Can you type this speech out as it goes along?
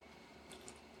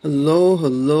Hello,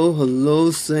 hello, hello,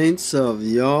 saints of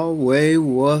Yahweh.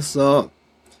 What's up?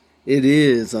 It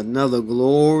is another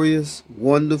glorious,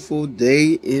 wonderful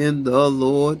day in the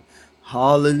Lord.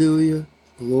 Hallelujah.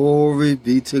 Glory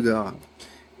be to God.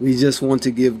 We just want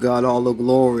to give God all the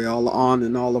glory, all the honor,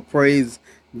 and all the praise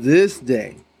this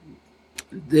day.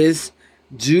 This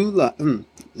July,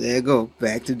 there you go,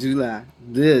 back to July.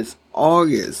 This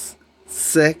August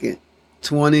 2nd,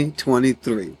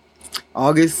 2023.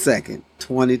 August 2nd,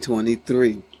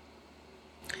 2023.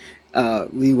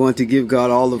 We want to give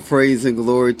God all the praise and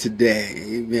glory today.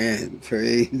 Amen.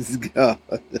 Praise God.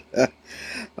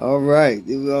 All right.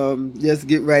 Let's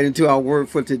get right into our word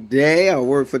for today. Our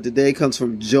word for today comes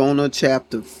from Jonah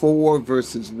chapter 4,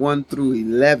 verses 1 through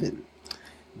 11.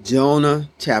 Jonah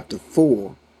chapter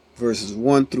 4, verses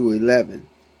 1 through 11.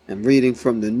 I'm reading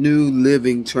from the New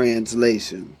Living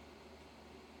Translation.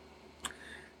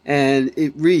 And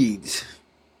it reads,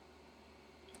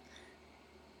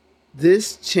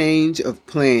 "This change of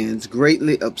plans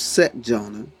greatly upset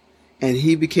Jonah, and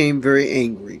he became very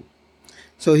angry.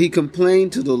 So he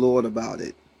complained to the Lord about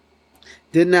it.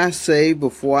 'Didn't I say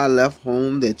before I left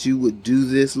home that you would do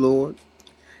this, Lord?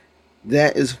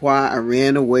 That is why I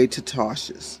ran away to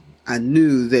Tarshish. I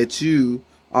knew that you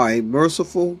are a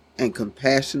merciful and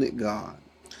compassionate God,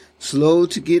 slow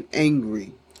to get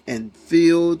angry and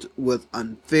filled with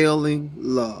unfailing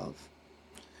love.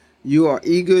 You are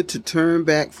eager to turn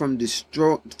back from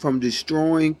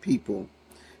destroying people.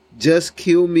 Just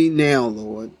kill me now,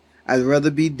 Lord. I'd rather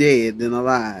be dead than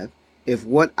alive if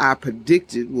what I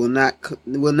predicted will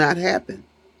not happen.'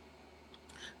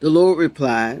 The Lord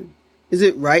replied, 'Is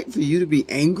it right for you to be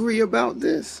angry about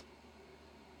this?'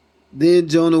 Then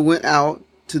Jonah went out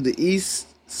to the east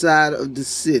side of the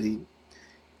city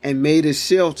and made a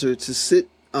shelter to sit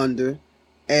under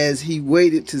as he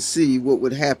waited to see what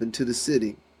would happen to the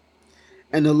city.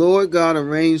 And the Lord God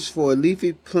arranged for a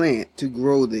leafy plant to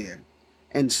grow there,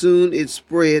 and soon it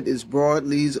spread its broad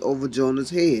leaves over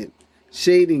Jonah's head,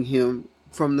 shading him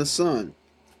from the sun.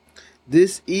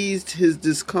 This eased his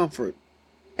discomfort,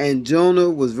 and Jonah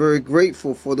was very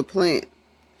grateful for the plant.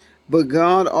 But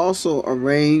God also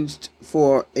arranged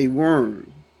for a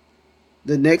worm.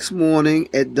 The next morning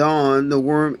at dawn, the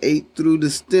worm ate through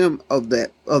the stem of the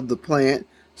plant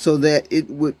so that it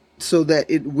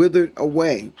withered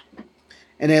away.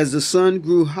 And as the sun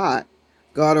grew hot,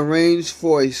 God arranged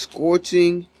for a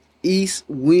scorching east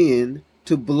wind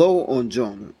to blow on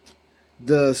Jonah.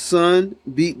 The sun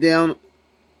beat down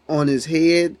on his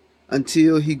head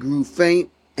until he grew faint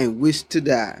and wished to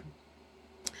die.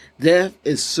 'Death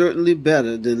is certainly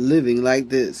better than living like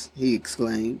this,' he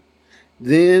exclaimed.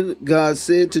 Then God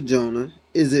said to Jonah,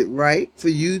 'Is it right for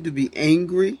you to be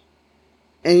angry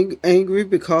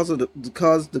because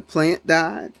the plant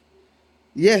died?'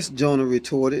 'Yes,' Jonah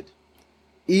retorted,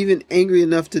 'even angry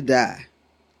enough to die.'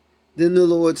 Then the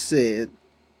Lord said,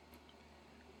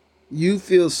 'You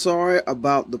feel sorry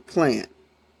about the plant,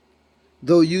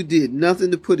 though you did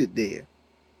nothing to put it there.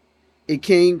 It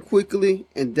came quickly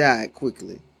and died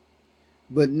quickly.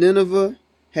 But Nineveh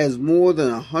has more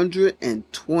than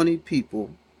 120 people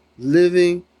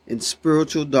living in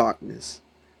spiritual darkness,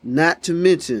 not to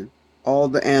mention all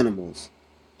the animals.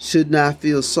 Shouldn't I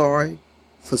feel sorry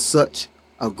for such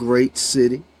a great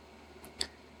city?'"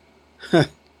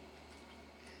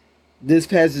 This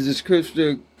passage of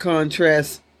scripture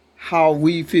contrasts how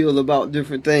we feel about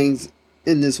different things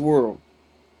in this world.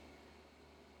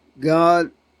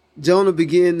 Jonah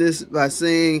began this by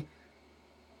saying,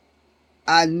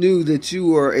 "I knew that you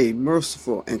were a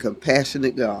merciful and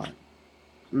compassionate God."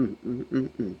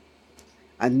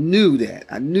 I knew that.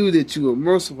 I knew that you were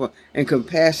merciful and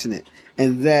compassionate,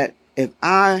 and that if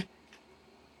I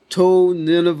told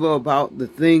Nineveh about the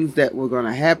things that were going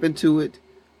to happen to it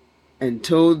and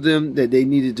told them that they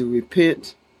needed to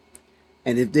repent,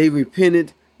 and if they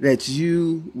repented, that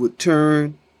you would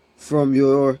turn from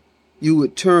the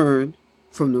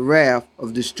wrath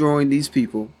of destroying these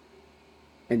people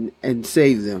and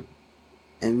save them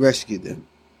and rescue them,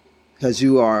 because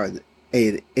you are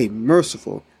a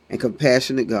merciful and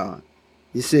compassionate God.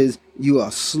 He says you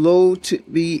are slow to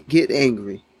get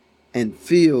angry and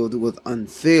filled with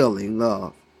unfailing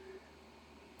love.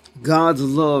 God's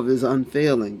love is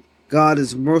unfailing. God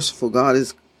is merciful. God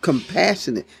is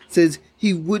compassionate. It says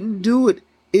he wouldn't do it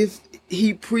if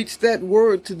he preached that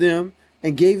word to them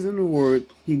and gave them the word.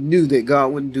 He knew that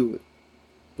God wouldn't do it.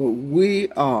 But we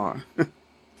are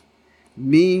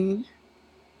mean.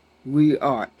 We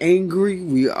are angry.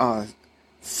 We are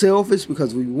selfish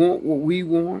because we want what we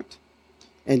want.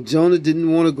 And Jonah didn't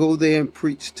want to go there and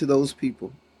preach to those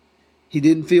people. He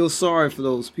didn't feel sorry for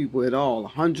those people at all.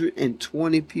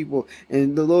 120 people.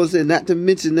 And the Lord said not to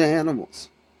mention the animals.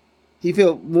 He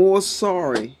felt more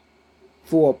sorry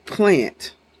for a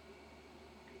plant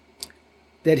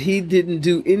that he didn't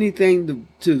do anything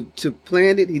to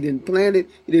plant it. He didn't plant it.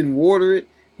 He didn't water it.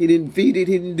 He didn't feed it.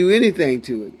 He didn't do anything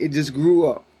to it. It just grew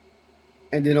up.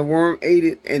 And then a worm ate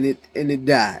it and it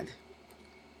died.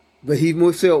 But he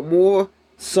felt more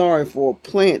sorry for a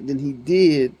plant than he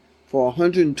did for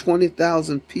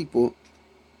 120,000 people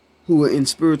who were in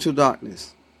spiritual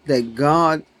darkness that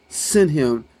God sent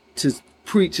him to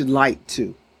preach light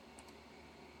to.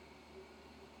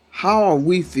 How are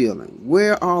we feeling?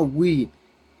 Where are we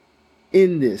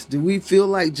in this? Do we feel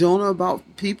like Jonah about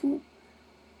people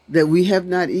that we have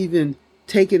not even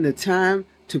taken the time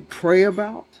to pray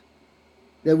about?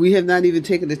 That we have not even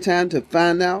taken the time to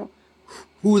find out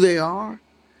who they are?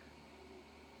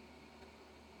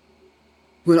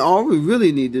 When all we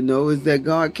really need to know is that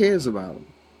God cares about them,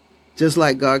 just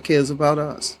like God cares about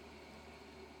us.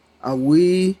 Are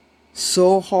we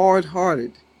so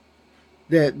hard-hearted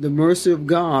that the mercy of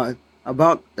God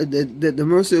the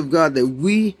mercy of God that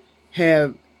we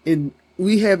have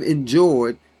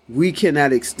enjoyed, we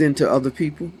cannot extend to other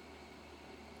people?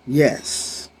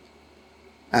 Yes,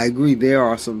 I agree. There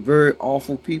are some very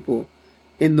awful people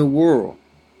in the world,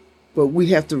 but we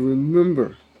have to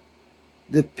remember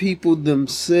the people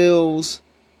themselves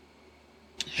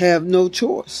have no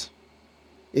choice.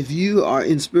 If you are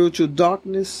in spiritual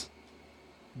darkness,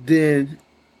 then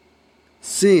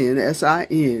sin,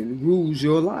 S-I-N, rules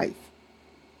your life.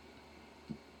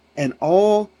 And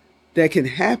all that can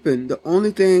happen, the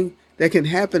only thing that can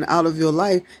happen out of your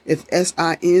life, if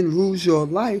S-I-N rules your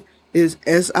life, is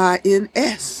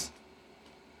S-I-N-S.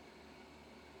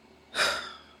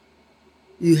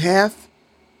 You have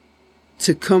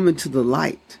to come into the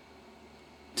light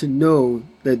to know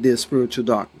that there's spiritual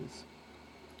darkness.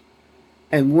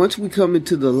 And once we come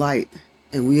into the light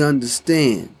and we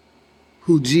understand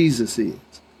who Jesus is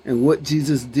and what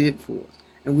Jesus did for us,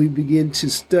 and we begin to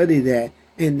study that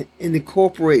and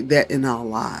incorporate that in our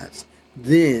lives,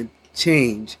 then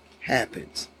change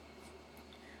happens.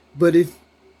 But if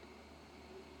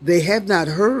they have not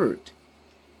heard,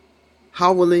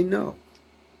 how will they know?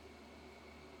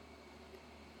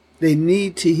 They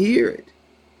need to hear it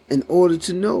in order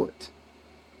to know it.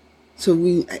 So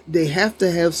they have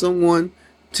to have someone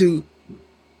to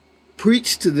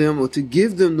preach to them or to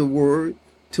give them the word,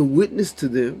 to witness to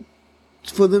them,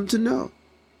 for them to know.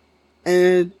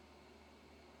 And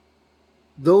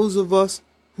those of us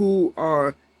who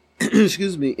are,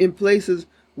 in places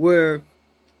where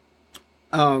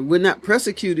we're not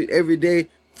persecuted every day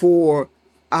for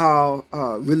our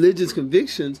religious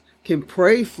convictions, can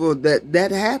pray for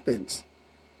that happens.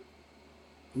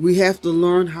 We have to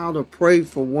learn how to pray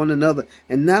for one another,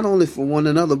 and not only for one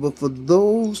another, but for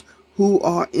those who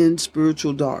are in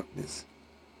spiritual darkness.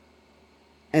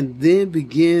 And then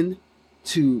begin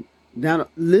to now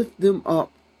lift them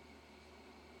up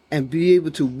and be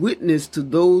able to witness to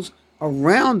those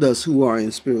around us who are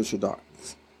in spiritual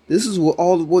darkness. This is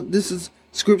what this is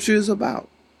scripture is about.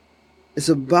 It's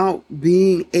about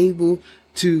being able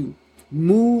to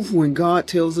move when God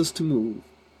tells us to move,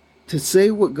 to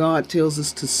say what God tells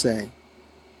us to say,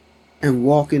 and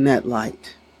walk in that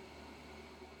light.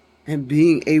 And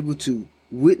being able to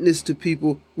witness to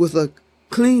people with a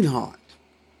clean heart,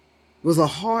 with a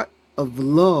heart of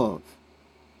love.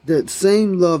 That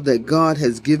same love that God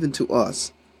has given to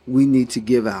us, we need to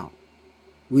give out.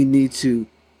 We need to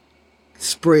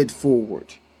spread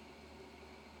forward.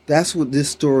 That's what this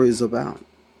story is about.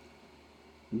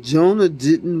 Jonah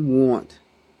didn't want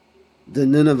the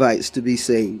Ninevites to be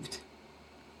saved.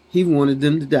 He wanted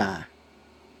them to die.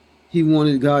 He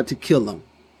wanted God to kill them.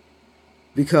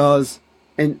 Because,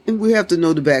 and we have to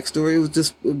know the backstory. It was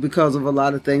just because of a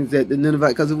lot of things that the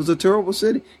Ninevites, because it was a terrible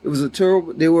city.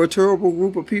 They were a terrible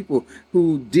group of people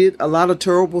who did a lot of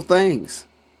terrible things.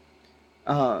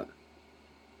 And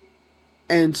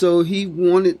so he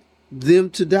wanted them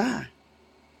to die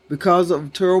because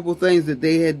of terrible things that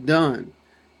they had done.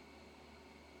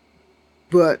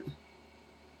 But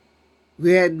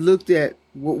we hadn't looked at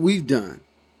what we've done.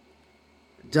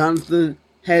 Jonathan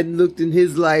hadn't looked in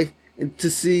his life and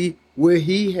to see where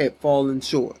he had fallen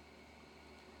short.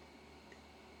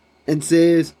 And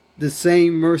says, the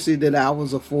same mercy that I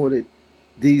was afforded,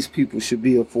 these people should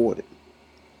be afforded.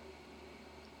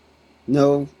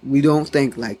 No, we don't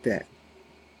think like that.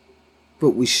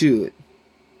 But we should.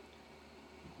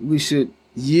 We should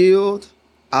yield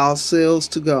ourselves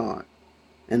to God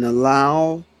and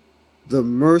allow the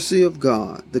mercy of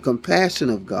God, the compassion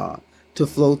of God to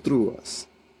flow through us.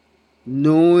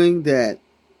 knowing that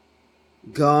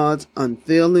God's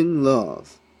unfailing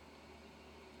love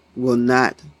will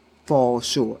not fall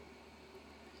short.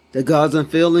 That God's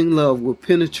unfailing love will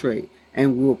penetrate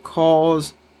and will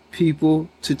cause people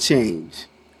to change.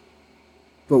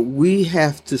 But we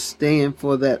have to stand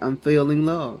for that unfailing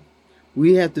love.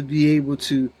 We have to be able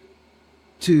to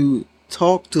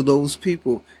talk to those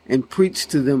people and preach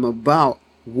to them about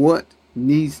what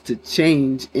needs to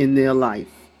change in their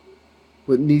life.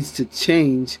 What needs to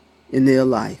change in their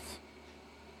life.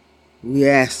 We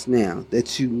ask now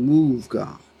that you move,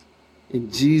 God,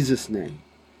 in Jesus' name.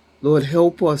 Lord,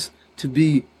 help us to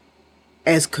be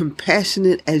as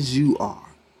compassionate as you are.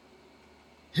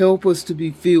 Help us to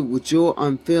be filled with your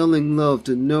unfailing love,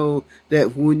 to know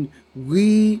that when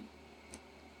we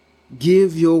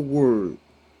give your word,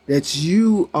 that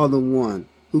you are the one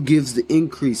who gives the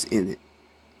increase in it,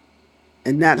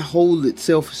 and not hold it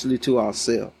selfishly to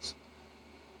ourselves,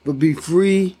 but be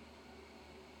free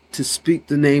to speak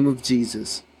the name of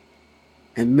Jesus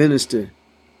and minister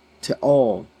to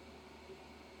all,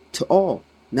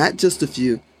 not just a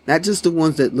few, not just the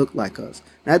ones that look like us,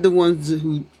 not the ones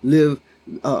who live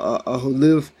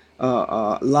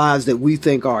lives that we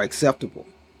think are acceptable,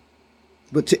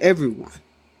 but to everyone,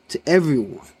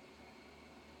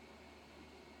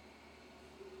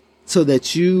 so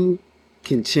that you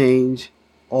can change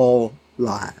all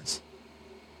lives.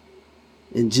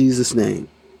 In Jesus' name,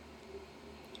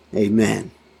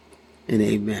 amen and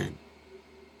amen.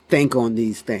 Think on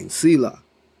these things. Selah.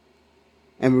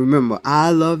 And remember,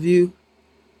 I love you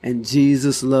and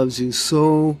Jesus loves you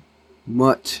so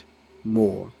much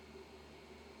more.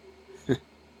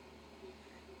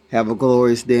 Have a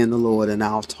glorious day in the Lord, and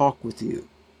I'll talk with you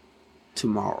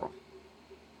tomorrow.